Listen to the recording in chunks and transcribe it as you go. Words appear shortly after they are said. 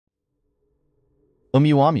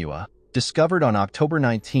Oumuamua, discovered on October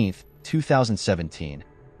 19, 2017,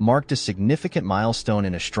 marked a significant milestone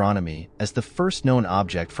in astronomy as the first known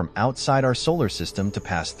object from outside our solar system to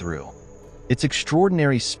pass through. Its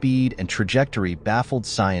extraordinary speed and trajectory baffled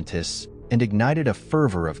scientists and ignited a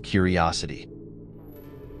fervor of curiosity.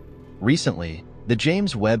 Recently, the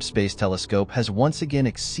James Webb Space Telescope has once again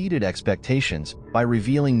exceeded expectations by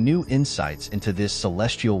revealing new insights into this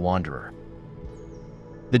celestial wanderer.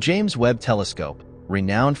 The James Webb Telescope,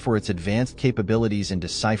 renowned for its advanced capabilities in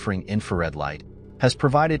deciphering infrared light, has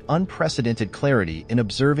provided unprecedented clarity in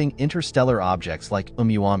observing interstellar objects like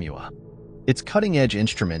Oumuamua. Its cutting-edge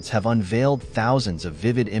instruments have unveiled thousands of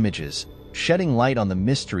vivid images, shedding light on the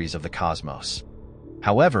mysteries of the cosmos.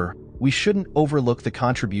 However, we shouldn't overlook the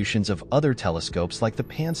contributions of other telescopes like the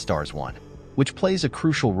Pan-STARRS one, which plays a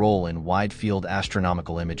crucial role in wide-field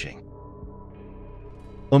astronomical imaging.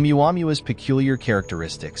 Oumuamua's peculiar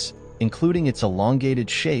characteristics, including its elongated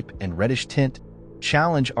shape and reddish tint,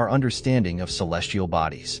 challenge our understanding of celestial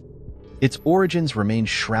bodies. Its origins remain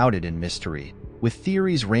shrouded in mystery, with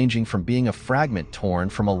theories ranging from being a fragment torn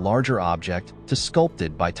from a larger object to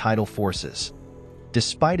sculpted by tidal forces.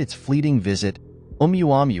 Despite its fleeting visit,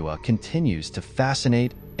 Oumuamua continues to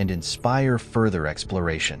fascinate and inspire further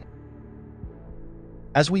exploration.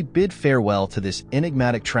 As we bid farewell to this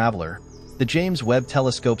enigmatic traveler, the James Webb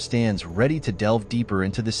Telescope stands ready to delve deeper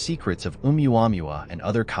into the secrets of Oumuamua and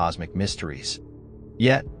other cosmic mysteries.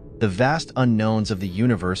 Yet, the vast unknowns of the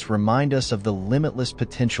universe remind us of the limitless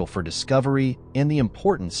potential for discovery and the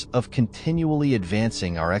importance of continually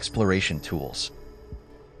advancing our exploration tools.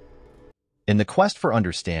 In the quest for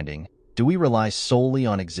understanding, do we rely solely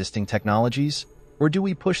on existing technologies, or do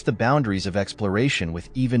we push the boundaries of exploration with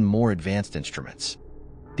even more advanced instruments?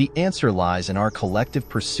 The answer lies in our collective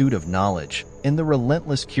pursuit of knowledge and the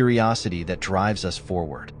relentless curiosity that drives us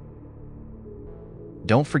forward.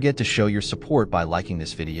 Don't forget to show your support by liking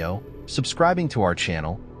this video, subscribing to our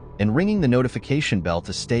channel, and ringing the notification bell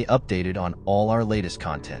to stay updated on all our latest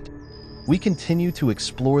content. We continue to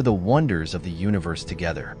explore the wonders of the universe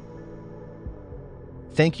together.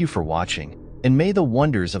 Thank you for watching, and may the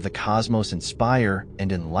wonders of the cosmos inspire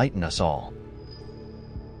and enlighten us all.